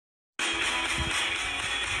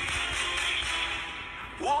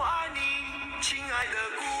爱的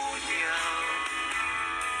姑娘，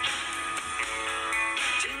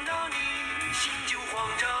见到你心就慌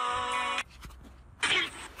张。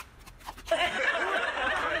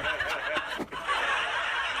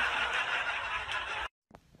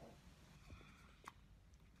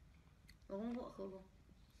老公，给我喝过。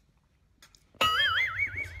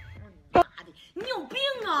妈的，你有病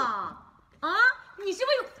啊！啊，你是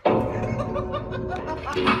不是有？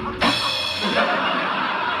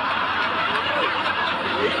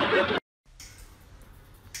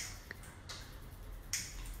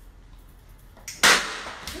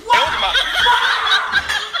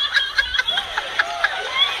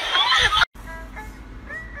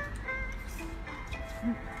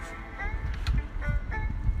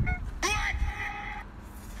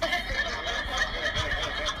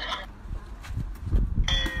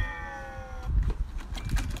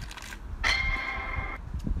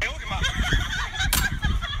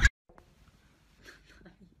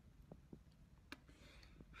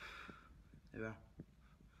那边。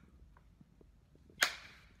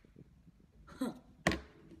哼，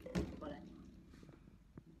过来。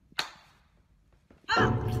啊！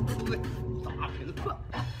对，打平了。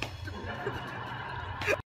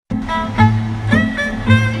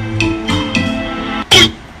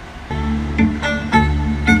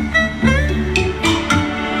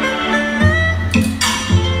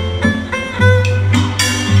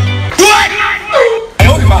哎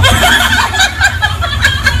呦我的妈！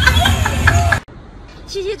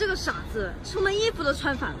七七这个傻子，出门衣服都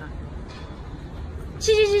穿反了。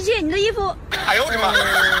七七七七，你的衣服。哎呦我的妈！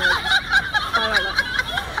打扰了。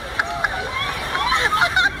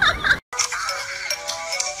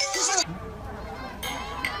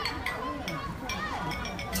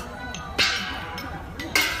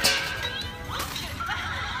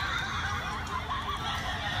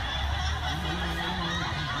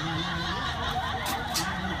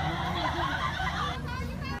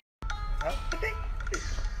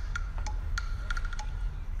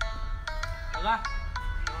老哥，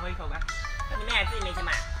给我一口吧。你们俩自己没钱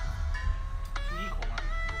买？就一口吗？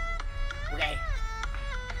不给。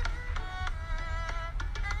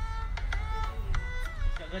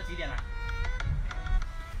小哥几点了？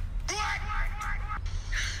这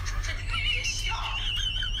你可以别笑。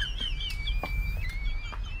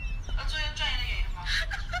作为专业的演员吗？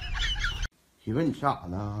媳妇儿，你吃啥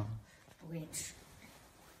呢？我给你吃。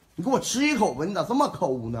你给我吃一口吧，你咋这么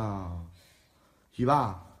抠呢？媳妇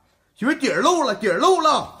儿，媳妇儿底儿漏了，底儿漏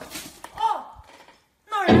了。哦，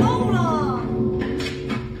哪儿漏了？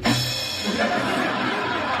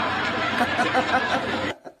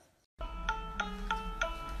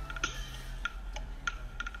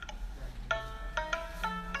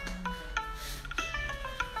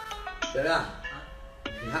表哥，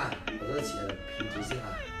你看我这切的品质是啊，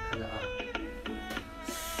看着啊。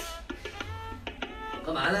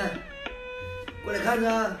干嘛呢？过来看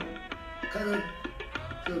着，看着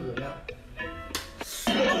这个怎么样？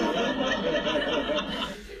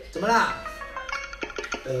怎么啦？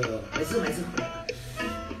没事没事，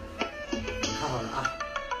看好了啊。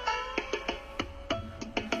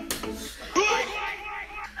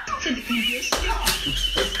这你可以别笑。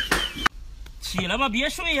起来吧，别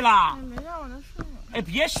睡了。没事，我能睡会儿。哎，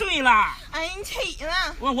别睡了。哎，你起了。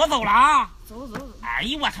我走了啊。走走走。哎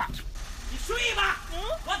呦我操！你睡吧。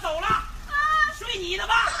我走了。睡你的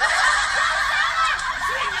吧。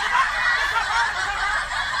睡你的吧。我上班。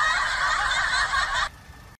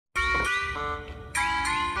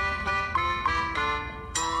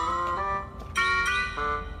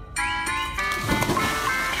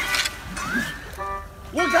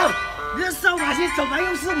我靠，你这扫把星怎么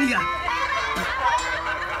又是你啊？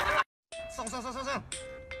上！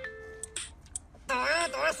打呀，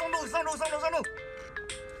上路！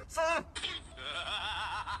上！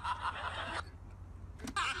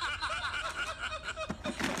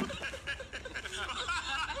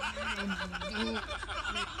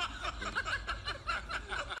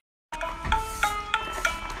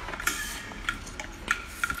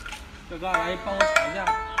小哥，来帮我炒一下，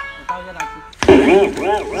我当一下大厨。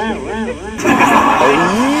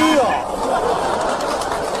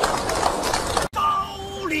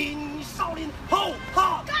少林后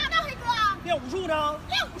哈！干啥呢，黑哥？练武术呢？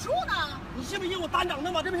练武术呢？你信不信我单掌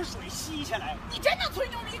能把这瓶水吸起来？你真的吹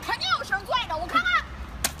牛逼，肯定有绳拽着，我看看。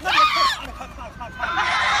那你看。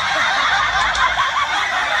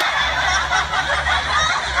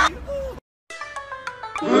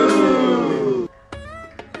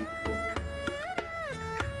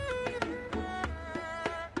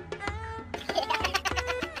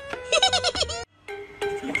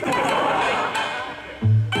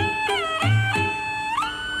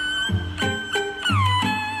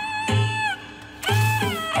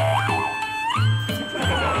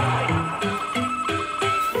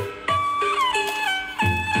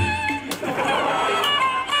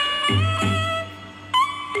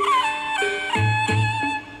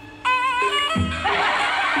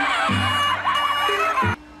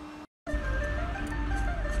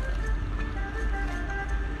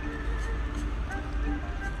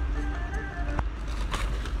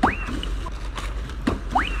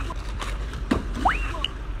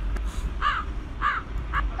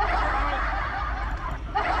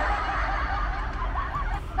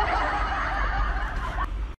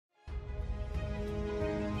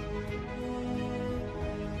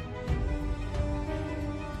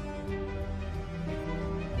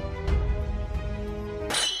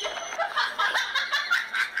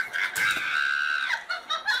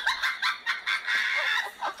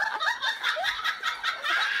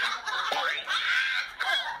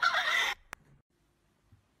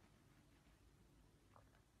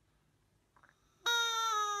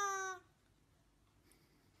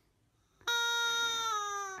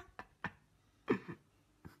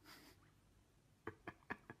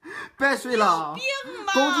别睡了，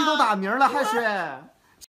公鸡都打鸣了还睡？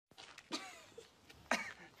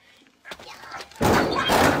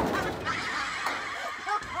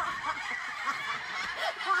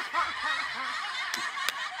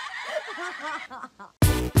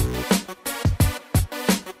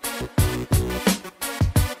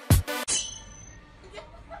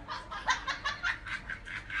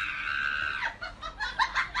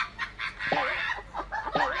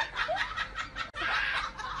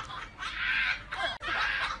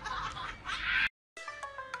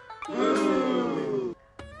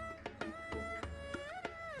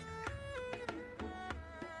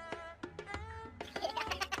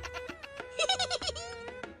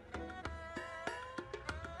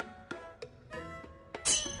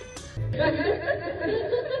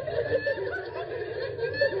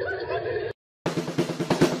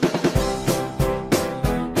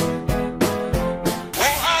我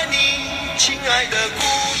爱你，亲爱的姑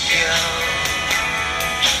娘，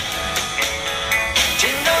见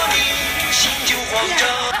到你心就慌张。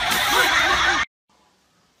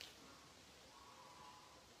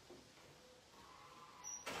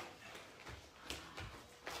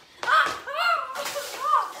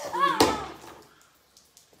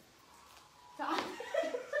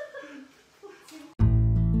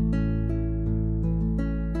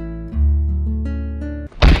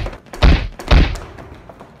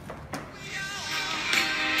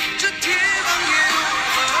这铁棒也如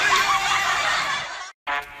何用？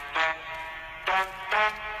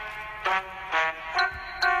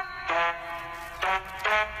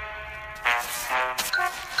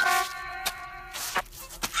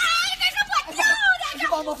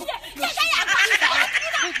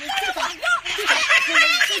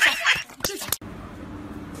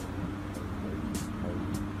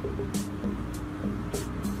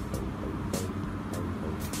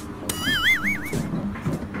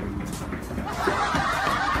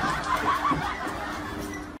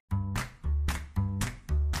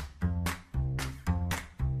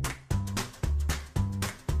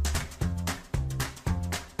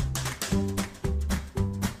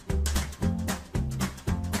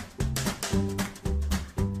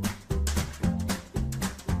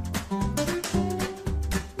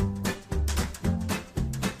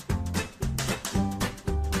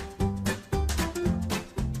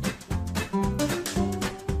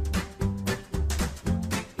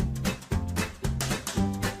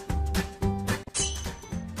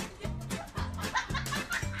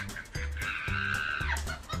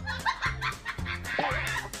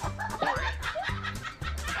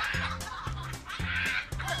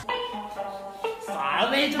啥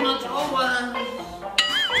位这么高啊？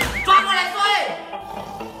抓过来睡，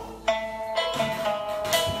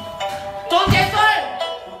中间睡。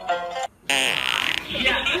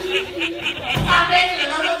大杯子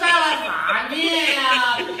都炸了啥面呀？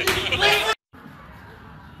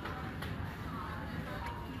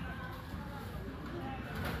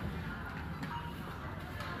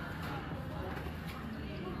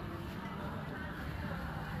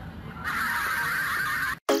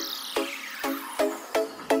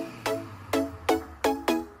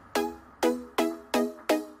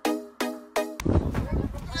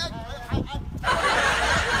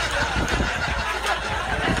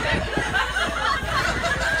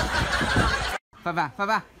范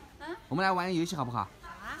范，我们来玩个游戏好不好？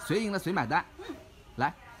谁赢了谁买单。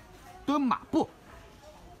来，蹲马步，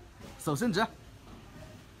手伸直，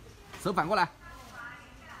手反过来，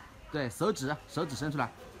对，手指伸出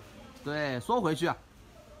来，对，缩回去，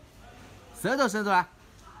舌头伸出来，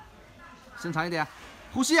伸长一点，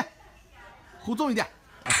呼吸，呼重一点。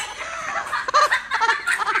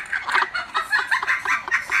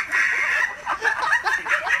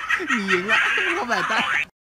你赢了，我买单。